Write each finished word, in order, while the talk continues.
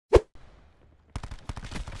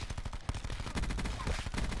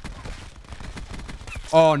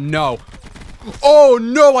Oh, no. Oh,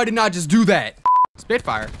 no, I did not just do that.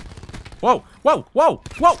 Spitfire. Whoa, whoa, whoa,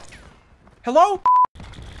 whoa. Hello?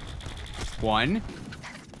 1,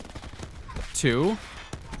 2,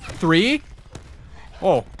 3.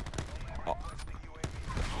 Oh.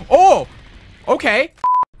 Oh, okay.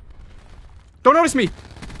 Don't notice me.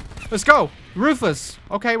 Let's go. Ruthless.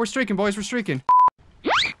 Okay, we're streaking, boys. We're streaking.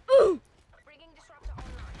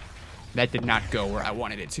 That did not go where I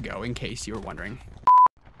wanted it to go, in case you were wondering.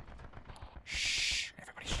 Shh.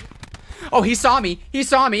 Everybody shh. Oh, he saw me. He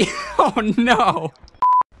saw me. Oh, no.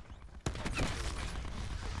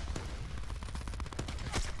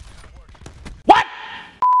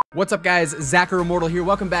 What's up, guys? Zacher Immortal here.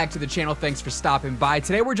 Welcome back to the channel. Thanks for stopping by.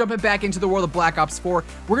 Today we're jumping back into the world of Black Ops 4.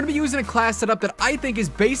 We're going to be using a class setup that I think is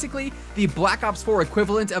basically the Black Ops 4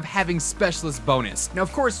 equivalent of having Specialist Bonus. Now,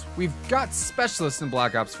 of course, we've got Specialists in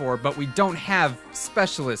Black Ops 4, but we don't have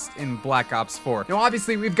Specialists in Black Ops 4. Now,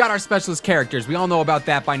 obviously, we've got our Specialist characters. We all know about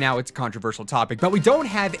that by now. It's a controversial topic, but we don't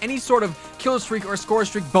have any sort of kill streak or score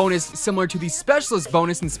streak bonus similar to the Specialist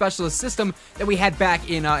bonus and Specialist system that we had back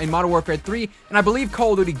in Modern Warfare 3, and I believe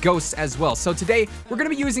Call of Duty Ghosts as well. So today we're going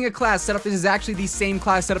to be using a class setup. This is actually the same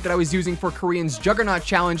class setup that I was using for Korean's Juggernaut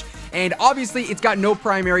challenge, and obviously it's got no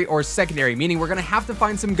primary or secondary, meaning we're going to have to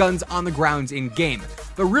find some guns on the grounds in game.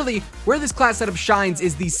 But really, where this class setup shines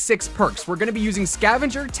is these 6 perks. We're going to be using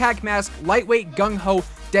Scavenger, Tac Mask, Lightweight, Gung Ho,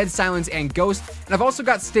 Dead Silence, and Ghost, and I've also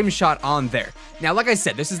got Stim Shot on there. Now, like I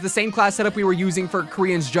said, this is the same class setup we were using for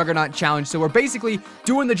Korean's Juggernaut challenge, so we're basically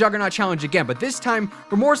doing the Juggernaut challenge again, but this time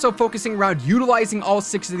we're more so focusing around utilizing all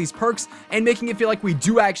 6 of these perks and making it feel like we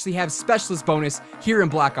do actually have Specialist bonus here in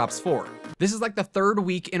Black Ops 4. This is like the 3rd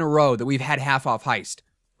week in a row that we've had half-off heist.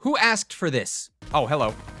 Who asked for this? Oh,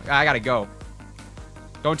 hello. I gotta go.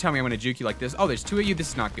 Don't tell me I'm gonna juke you like this. Oh, there's 2 of you. This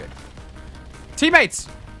is not good. Teammates!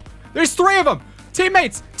 There's 3 of them!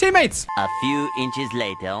 Teammates! Teammates! A few inches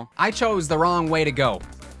later. I chose the wrong way to go.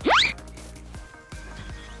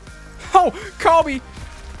 Oh, Colby!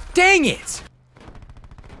 Dang it!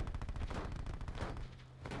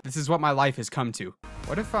 This is what my life has come to.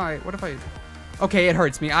 What if I... Okay, it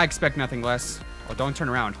hurts me. I expect nothing less. Oh, don't turn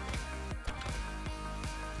around.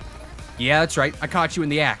 Yeah, that's right. I caught you in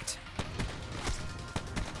the act.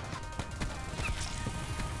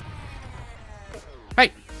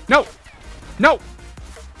 Hey! No! No!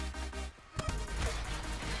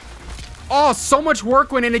 Oh, so much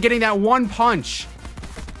work went into getting that one punch.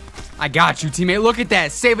 I got you, teammate. Look at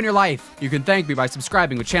that. Saving your life. You can thank me by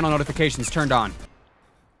subscribing with channel notifications turned on.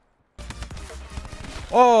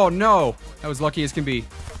 Oh, no. That was lucky as can be.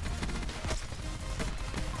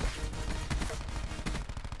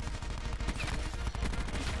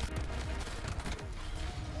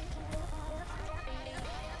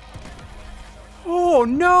 Oh,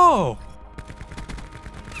 no.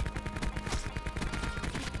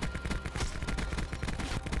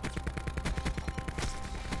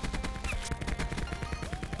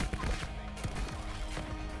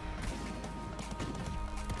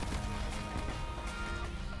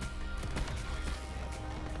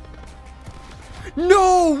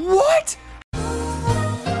 No, what?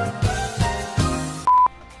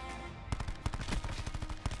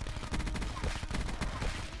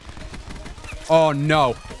 Oh,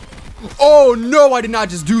 no. Oh, no, I did not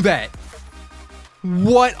just do that.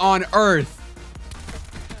 What on earth?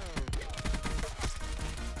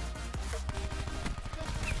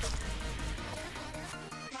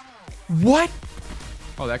 What?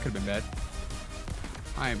 Oh, that could have been bad.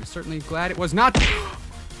 I am certainly glad it was not.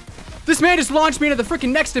 This man just launched me into the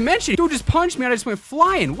freaking next dimension. Dude just punched me and I just went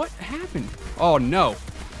flying. What happened? Oh, no.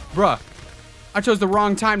 Bruh. I chose the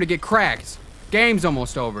wrong time to get cracked. Game's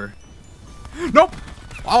almost over. Nope.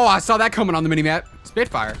 Oh, I saw that coming on the minimap.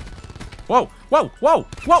 Spitfire. Whoa, whoa, whoa,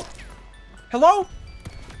 whoa. Hello?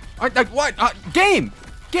 What? Game.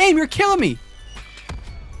 Game, you're killing me.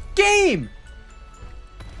 Game.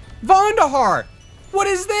 Vondahar. What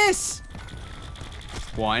is this?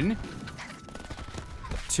 1,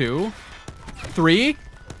 2, 3.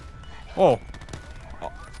 Oh.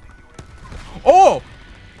 Oh.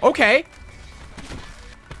 Okay.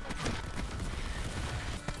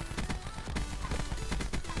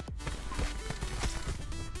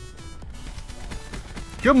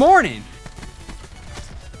 Good morning.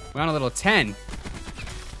 We're on a little 10.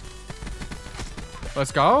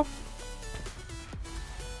 Let's go.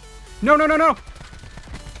 No, no, no, no.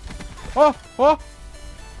 Oh, oh.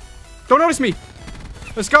 Don't notice me.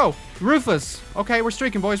 Let's go. Ruthless. Okay, we're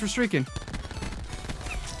streaking, boys. We're streaking.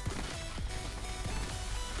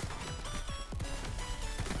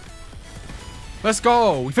 Let's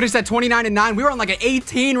go. We finished at 29 and 9. We were on like an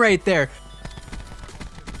 18 right there.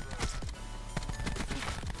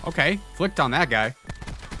 Okay, flicked on that guy.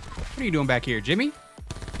 What are you doing back here, Jimmy?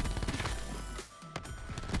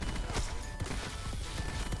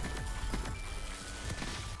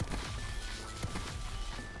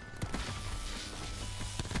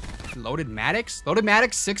 Loaded Maddox? Loaded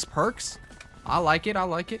Maddox, 6 perks. I like it, I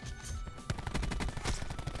like it.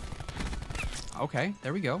 Okay,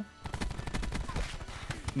 there we go.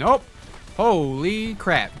 Nope. Holy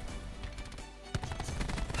crap.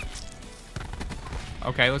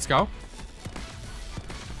 Okay, let's go.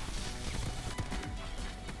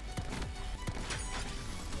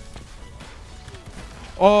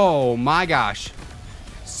 Oh my gosh.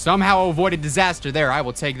 Somehow avoided disaster there. I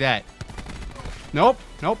will take that. Nope.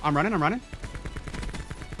 Nope. I'm running. I'm running.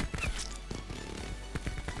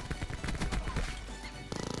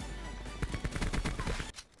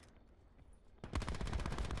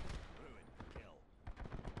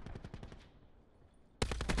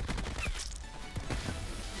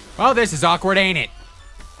 Well, this is awkward, ain't it?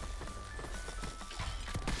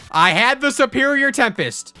 I had the superior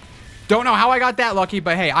Tempest. Don't know how I got that lucky,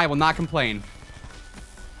 but hey, I will not complain.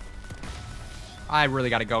 I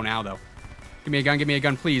really gotta go now, though. Give me a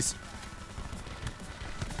gun, please.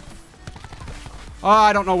 Oh,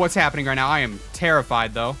 I don't know what's happening right now. I am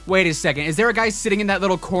terrified, though. Wait a second. Is there a guy sitting in that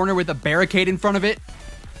little corner with a barricade in front of it?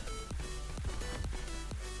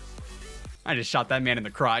 I just shot that man in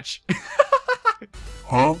the crotch.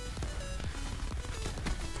 Huh?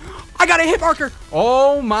 I got a hit marker.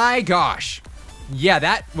 Oh my gosh. Yeah,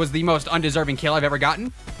 that was the most undeserving kill I've ever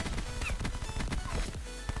gotten.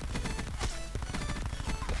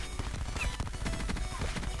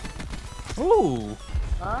 Ooh.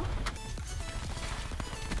 Huh?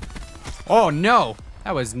 Oh no.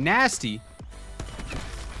 That was nasty.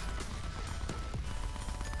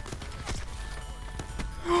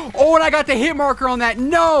 Oh, and I got the hit marker on that.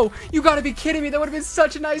 No, you gotta be kidding me. That would have been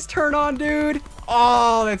such a nice turn on, dude.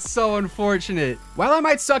 Oh, that's so unfortunate. While I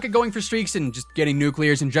might suck at going for streaks and just getting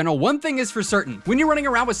nuclears in general, one thing is for certain. When you're running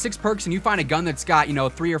around with 6 perks and you find a gun that's got, you know,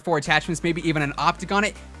 3 or 4 attachments, maybe even an optic on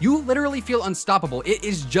it, you literally feel unstoppable. It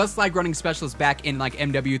is just like running specialists back in like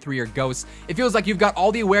MW3 or Ghosts. It feels like you've got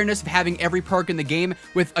all the awareness of having every perk in the game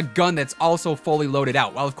with a gun that's also fully loaded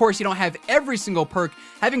out. While of course you don't have every single perk,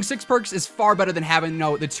 having 6 perks is far better than having, you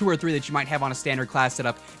know, the 2 or 3 that you might have on a standard class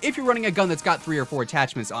setup if you're running a gun that's got 3 or 4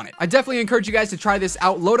 attachments on it. I definitely encourage you guys to try this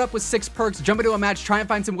out. Load up with 6 perks, jump into a match, try and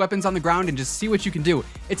find some weapons on the ground, and just see what you can do.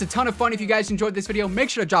 It's a ton of fun. If you guys enjoyed this video, make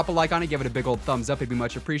sure to drop a like on it, give it a big old thumbs up. It'd be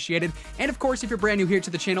much appreciated. And of course, if you're brand new here to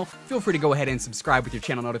the channel, feel free to go ahead and subscribe with your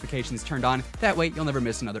channel notifications turned on. That way, you'll never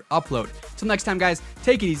miss another upload. Till next time, guys,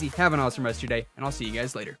 take it easy, have an awesome rest of your day, and I'll see you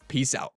guys later. Peace out.